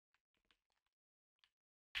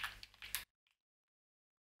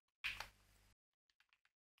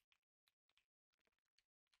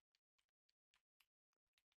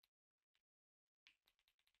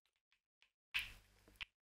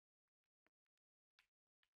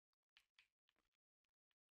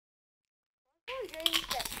James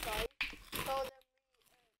gets five. So then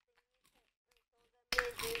me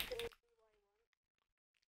and James can do what I want.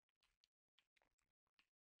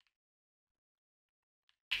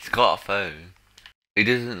 He's got a phone. He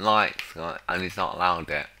doesn't like Skype and he's not allowed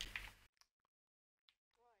it.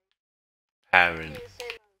 Parent. He's the same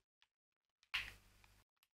as.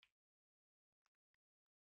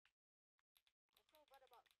 I feel bad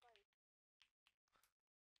about Skype.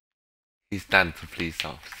 He's dad's a police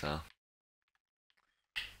officer.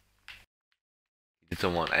 He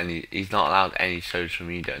doesn't want any. He's not allowed any social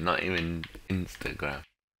media, not even Instagram.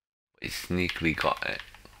 He sneakily got it.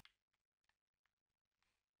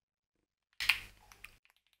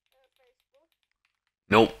 Facebook,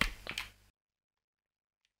 Nope.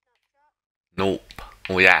 Snapchat, Nope.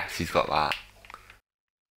 Oh yes, he's got that.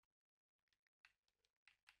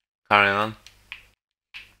 Carry on.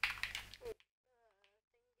 thingy,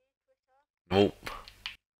 Twitter, Nope.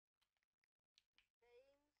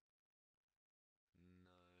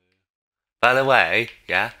 By the way,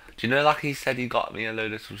 yeah. Do you know, like he said, he got me a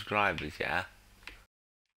load of subscribers, yeah.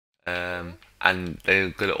 And they're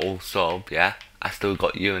gonna all sub, yeah. I still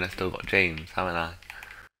got you, and I still got James, haven't I?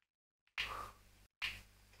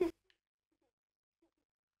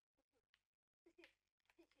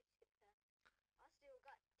 I still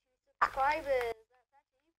got 2 subscribers. That's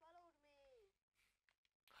actually followed me.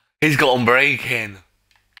 He's got Unbreaking. No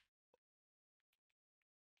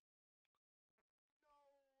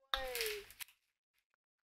way.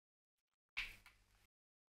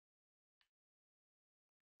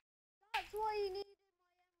 That's why you needed my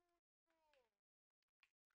emerald.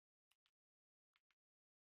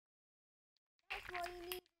 That's why you needed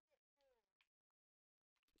it for.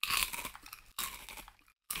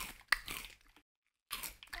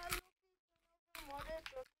 I'm looking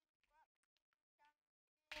for another model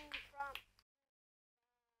looking from. Oh,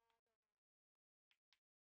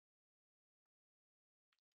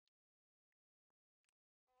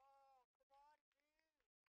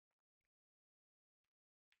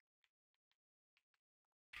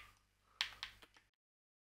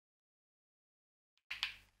 on,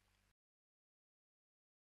 dude.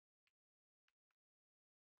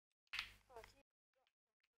 Oh,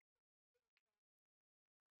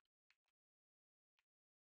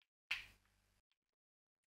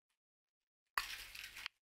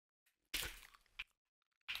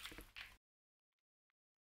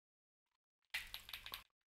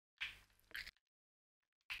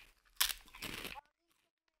 gee.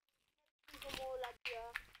 Some more like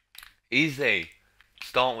here. Easy.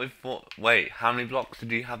 Start with what? Wait, how many blocks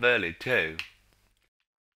did you have earlier? 2.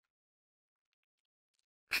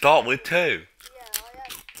 Start with 2. Yeah, I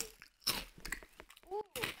had two. Ooh,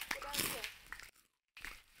 good idea.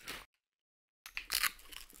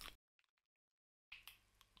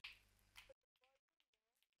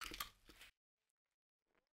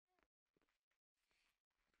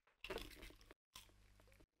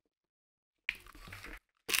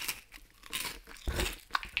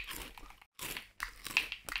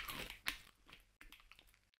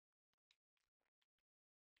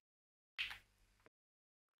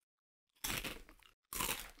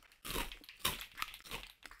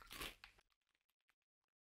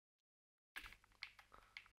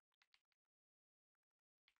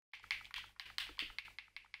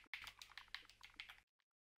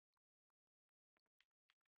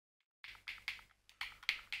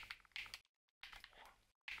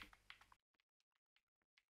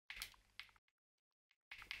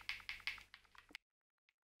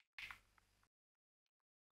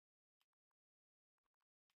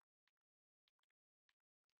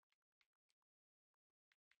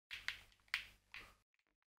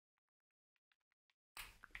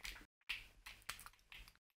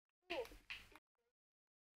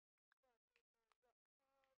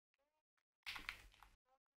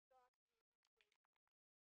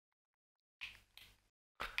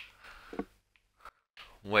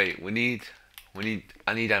 Wait,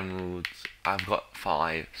 I need emeralds. I've got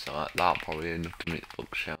 5, so that'll probably enough to make the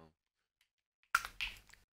bookshelf.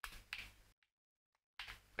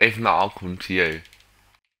 If not, I'll come to you. Is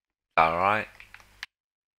that alright?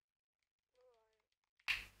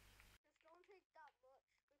 Just don't take that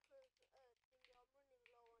much because thingy, I'm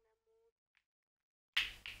running low on emeralds.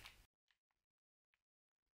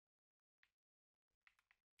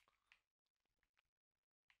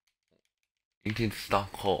 You need to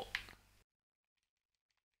stock up.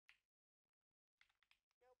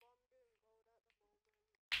 Yeah, but I'm doing gold at the moment.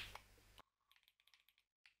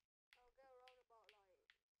 I'll get around about like 60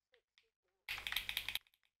 more.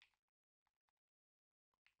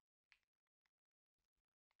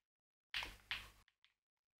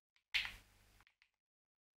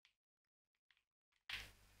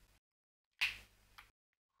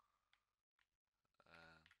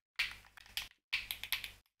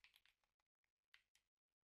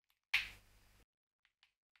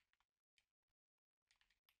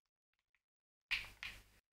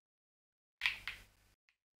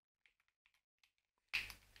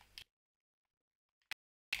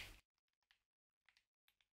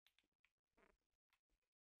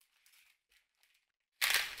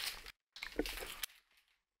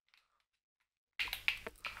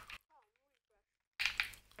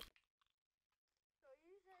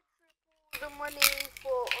 money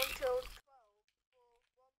for until 12 for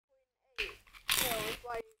 1.8 mil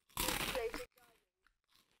by inflated diamond.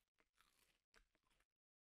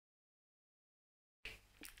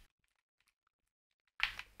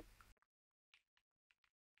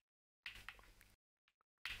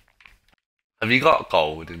 Have you got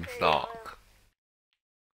gold in Okay, stock?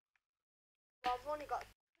 But I've only got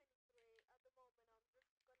 23 at the moment.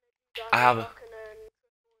 I'm just gonna do I that have. so I can earn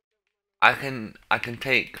triple the money. I can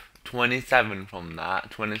take 27 from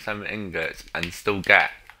that, 27 ingots, and still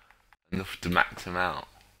get enough to max them out.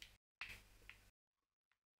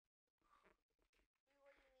 Do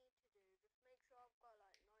what you need to do. Just make sure I've got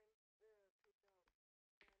like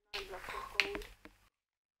 9 blocks of gold.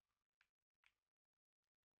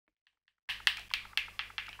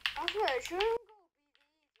 I swear, it shouldn't go be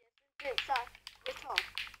the easiest, since it's at the top.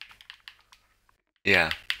 Yeah.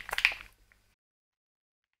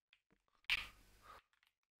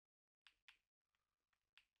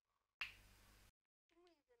 For some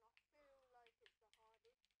reason, I feel like it's the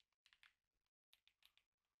hardest.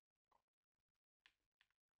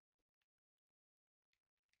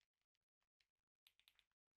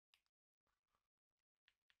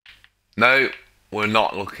 No, we're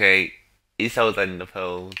not lucky. He sells ender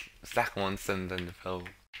pearls. Second one sends ender pearls.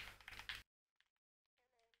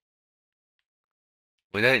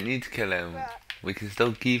 We don't need to kill him. But We can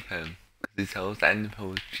still keep him because he sells ender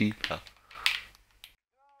pearls cheaper.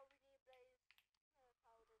 no, we need blaze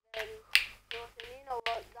powder then. Nothing. You know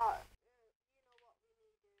what that? You know what we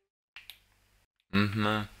need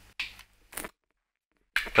to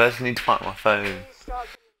do. First, I need to find my phone. Please start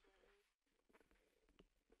killing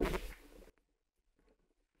blaze.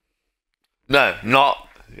 No, not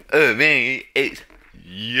me. It's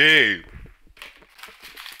you.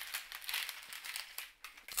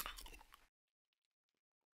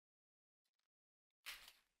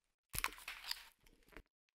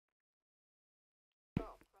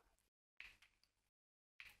 Oh, crap.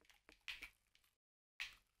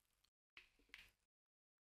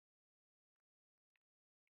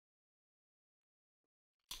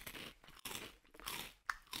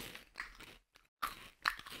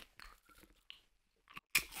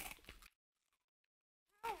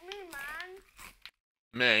 Help me, man.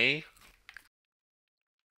 Me?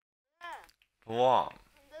 Yeah. For what?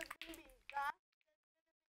 And there's gonna be gas.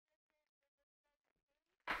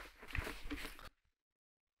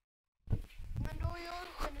 And all you're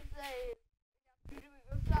gonna say is you have to do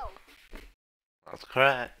it yourself. That's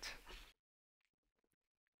correct.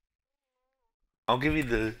 I'll give you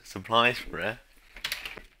the supplies for it.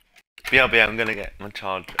 BRB, I'm gonna get my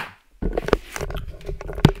charger.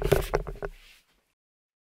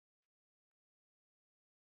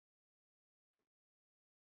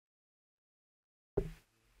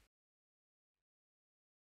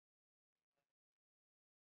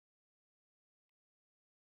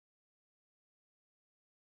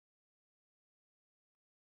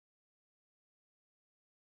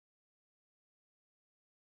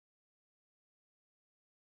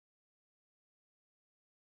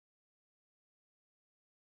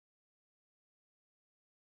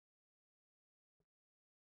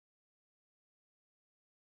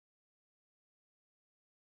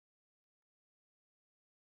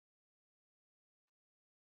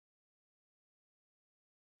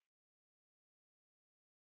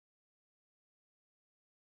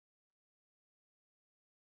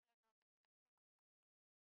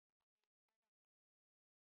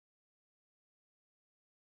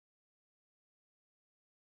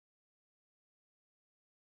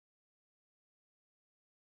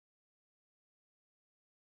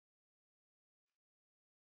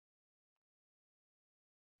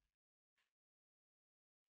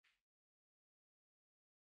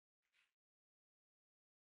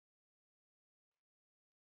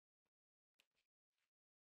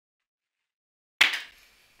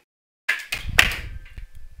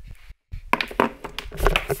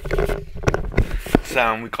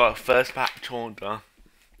 So we got first batch order,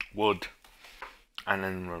 wood, and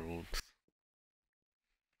emeralds.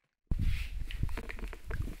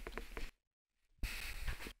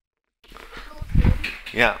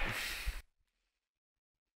 Yeah. Are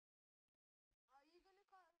you gonna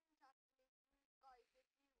contact me, guys,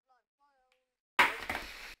 if you like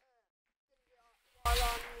found while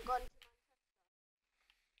I'm gone to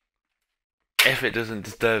Manchester? If it doesn't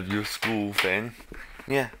disturb your school thing.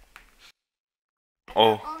 Yeah.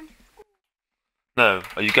 Or, Going to school. no,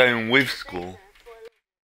 are you going with Stay school? there for a little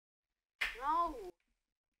bit. No.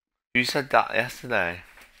 You said that yesterday. I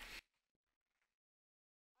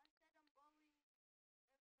said I'm going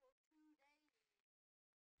for 2 days.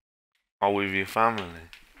 Or with your family.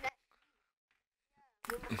 Next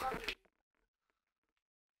with my family.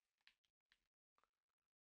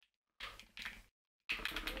 I'm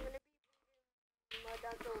gonna be bringing my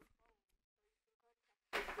dad's old phone so you can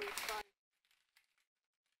contact me through Skype.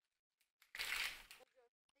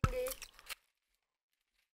 Thing is,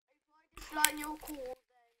 if I decline your call,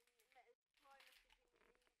 then let's try not to be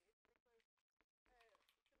needed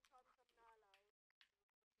because sometimes I'm not allowed.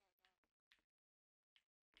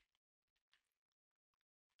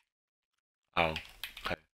 Oh,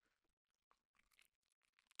 okay.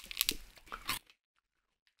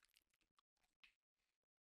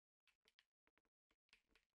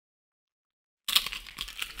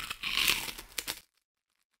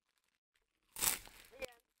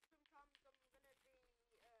 Yeah, sometimes I'm gonna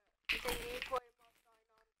be thingy putting my sign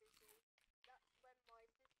on busy. That's when my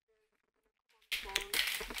sister's gonna come on the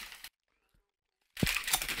phone.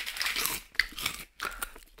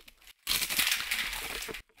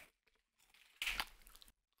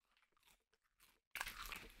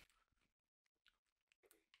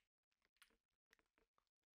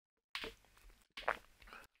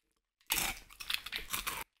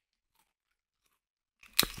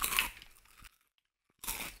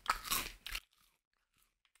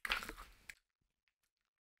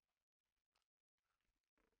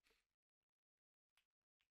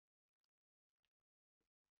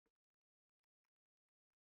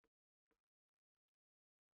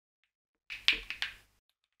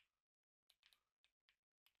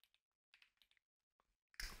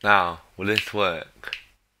 Now, will this work?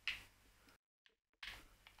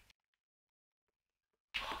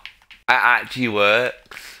 It actually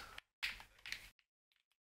works.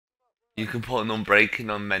 You can put an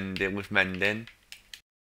unbreaking on mending with mending.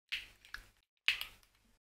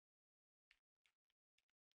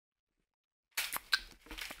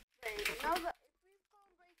 Wait, now that if we've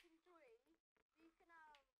gone breaking 3, we can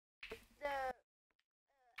have the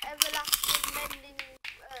everlasting mending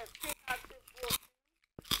pickaxe with water.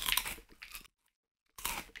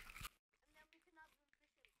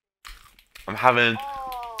 And then we can have them fishing.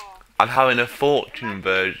 Oh, I'm having a fortune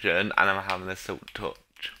version and I'm having a silk touch.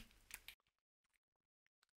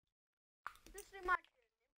 just imagine,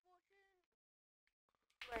 in fortune,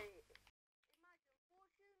 wait, imagine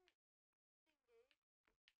fortune thingy,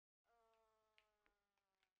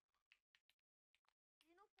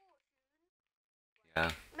 you know fortune,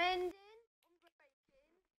 Yeah. mending, unbreaking,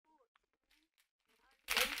 fortune,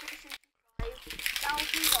 and efficiency 5, that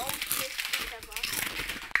would be the ultimate thing ever.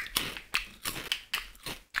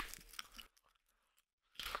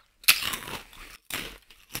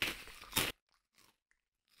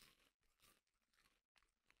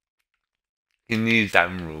 You need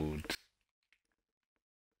emeralds.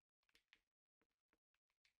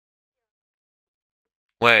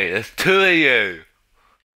 Wait, there's 2 of you!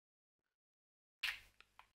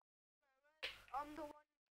 I'm the one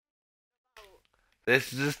about. There's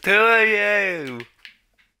just 2 of you!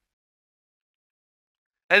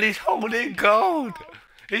 And he's holding gold!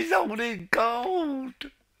 He's holding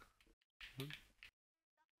gold!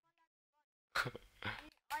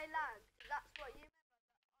 I lagged, that's what you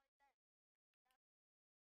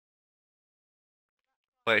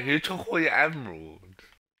Wait, who took all your emeralds?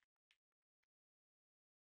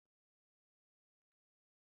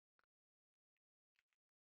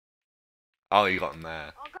 Oh, you got them there.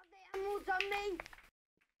 I got the emeralds on me.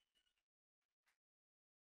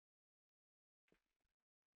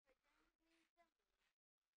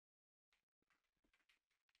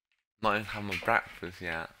 Not even had my breakfast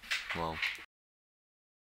yet. Well,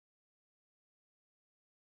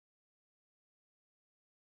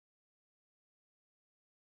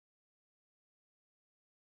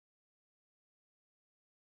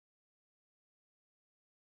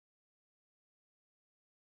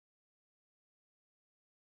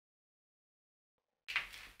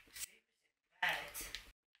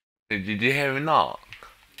 did you hear a knock?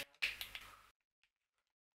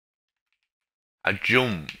 I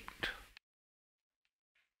jumped.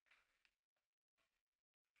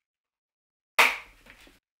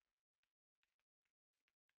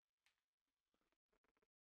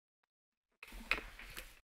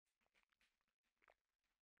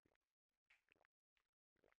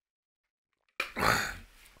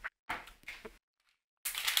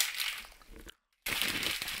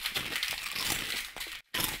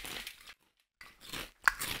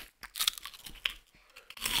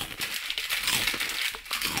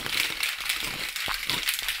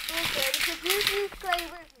 Okay, so please play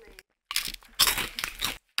with me.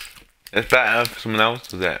 It's better for someone else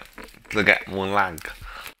to get more lag.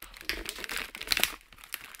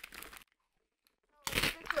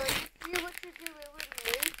 Because if you were to do it with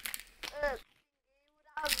me, you would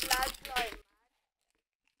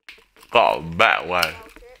got a better way.